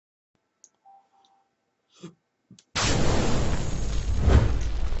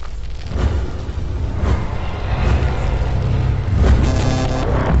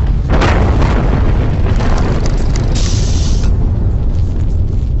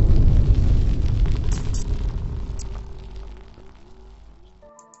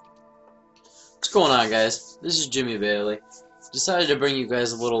going on, guys? This is Jimmy Bailey. Decided to bring you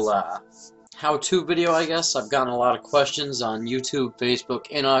guys a little how-to video, I guess. I've gotten a lot of questions on YouTube, Facebook,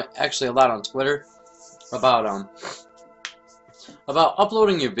 and actually a lot on Twitter about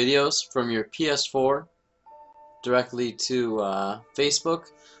uploading your videos from your PS4 directly to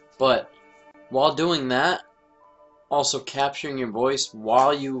Facebook, but while doing that, also capturing your voice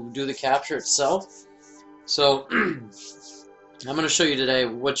while you do the capture itself. So I'm going to show you today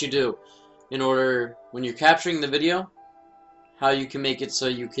what you do in order, when you're capturing the video, how you can make it so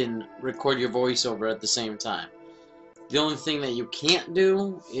you can record your voiceover at the same time. The only thing that you can't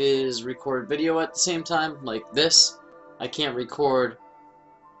do is record video at the same time, like this. I can't record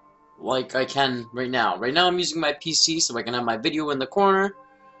like I can right now. Right now I'm using my PC so I can have my video in the corner,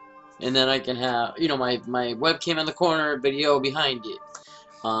 and then I can have, you know, my webcam in the corner, video behind it.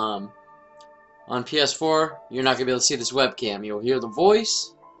 On PS4, you're not going to be able to see this webcam. You'll hear the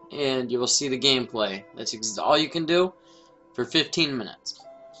voice, and you will see the gameplay. That's all you can do for 15 minutes.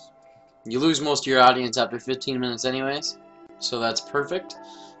 You lose most of your audience after 15 minutes anyways, so that's perfect.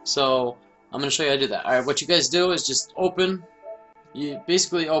 So I'm going to show you how to do that. Alright, what you guys do is just you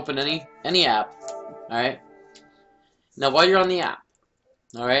basically open any app. Alright, now while you're on the app,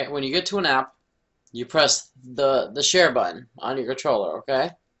 alright, when you get to an app, you press the share button on your controller,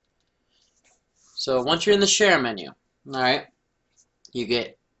 okay? So once you're in the share menu, alright,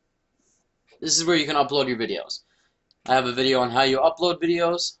 this is where you can upload your videos. I have a video on how you upload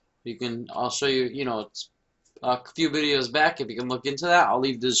videos. I'll show you, it's a few videos back. If you can look into that, I'll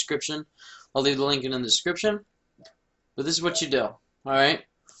leave the description. I'll leave the link in the description. But this is what you do, alright?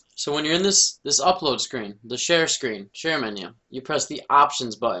 So when you're in this upload screen, the share menu, you press the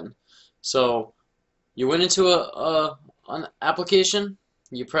options button. So you went into an application,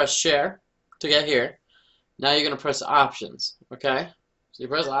 you press share to get here. Now you're going to press options, okay? So you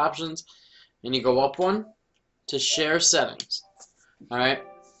press options, and you go up one to share settings. Alright,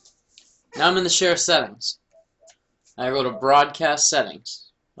 now I'm in the share settings. I go to broadcast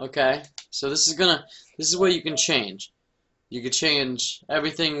settings. Okay, so this is what you can change. You can change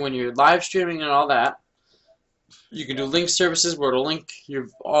everything when you're live streaming and all that. You can do link services where it'll link your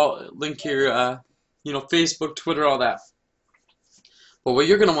Facebook, Twitter, all that. But what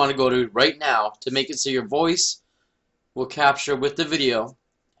you're going to want to go to right now to make it so your voice will capture with the video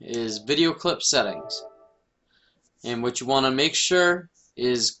is video clip settings. And what you want to make sure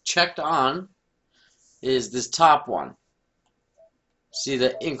is checked on is this top one. See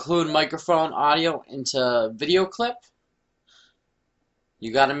the include microphone audio into video clip?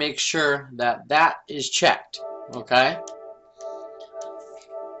 You got to make sure that that is checked, okay?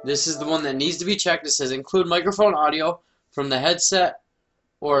 This is the one that needs to be checked. It says include microphone audio from the headset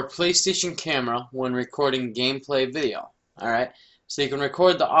or PlayStation camera when recording gameplay video. Alright? So you can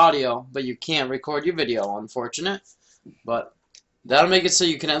record the audio, but you can't record your video, unfortunate. But that'll make it so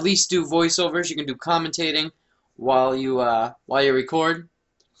you can at least do voiceovers. You can do commentating while you record.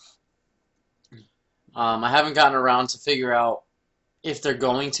 I haven't gotten around to figure out if they're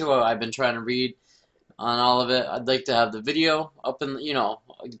going to. I've been trying to read on all of it. I'd like to have the video up in,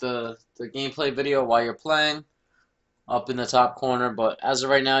 the gameplay video while you're playing up in the top corner. But as of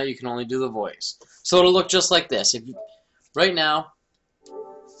right now, you can only do the voice. So it'll look just like this. Right now,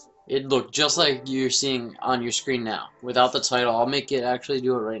 it looked just like you're seeing on your screen now, without the title. I'll make it actually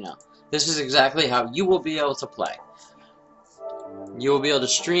do it right now. This is exactly how you will be able to play. You will be able to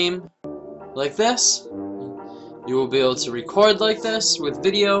stream like this. You will be able to record like this with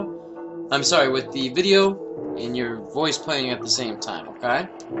video. I'm sorry, with the video and your voice playing at the same time, okay?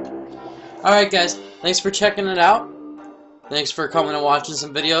 Alright guys, thanks for checking it out. Thanks for coming and watching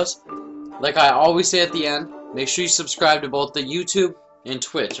some videos. Like I always say at the end, make sure you subscribe to both the YouTube and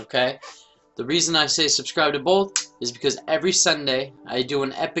Twitch, okay? The reason I say subscribe to both is because every Sunday I do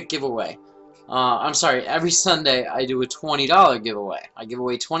an epic giveaway. Every Sunday I do a $20 giveaway. I give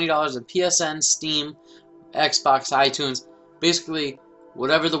away $20 in PSN, Steam, Xbox, iTunes, basically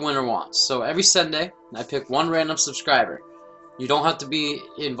whatever the winner wants. So every Sunday I pick one random subscriber. You don't have to be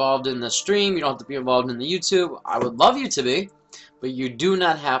involved in the stream, you don't have to be involved in the YouTube. I would love you to be, but you do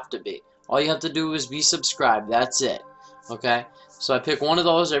not have to be. All you have to do is be subscribed. That's it. Okay? So I pick one of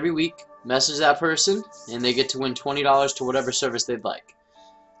those every week, message that person, and they get to win $20 to whatever service they'd like.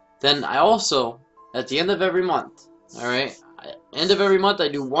 Then I also, at the end of every month, alright, I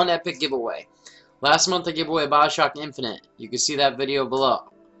do one epic giveaway. Last month I gave away a BioShock Infinite. You can see that video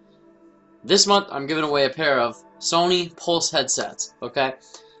below. This month I'm giving away a pair of Sony Pulse headsets, okay?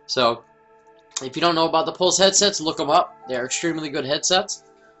 So, if you don't know about the Pulse headsets, look them up. They're extremely good headsets.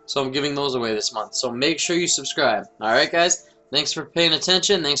 So I'm giving those away this month. So make sure you subscribe. Alright guys? Thanks for paying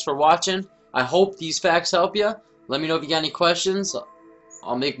attention. Thanks for watching. I hope these facts help you. Let me know if you got any questions.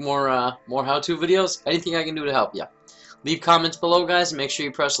 I'll make more more how-to videos. Anything I can do to help you. Leave comments below, guys, and make sure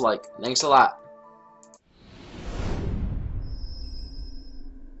you press like. Thanks a lot.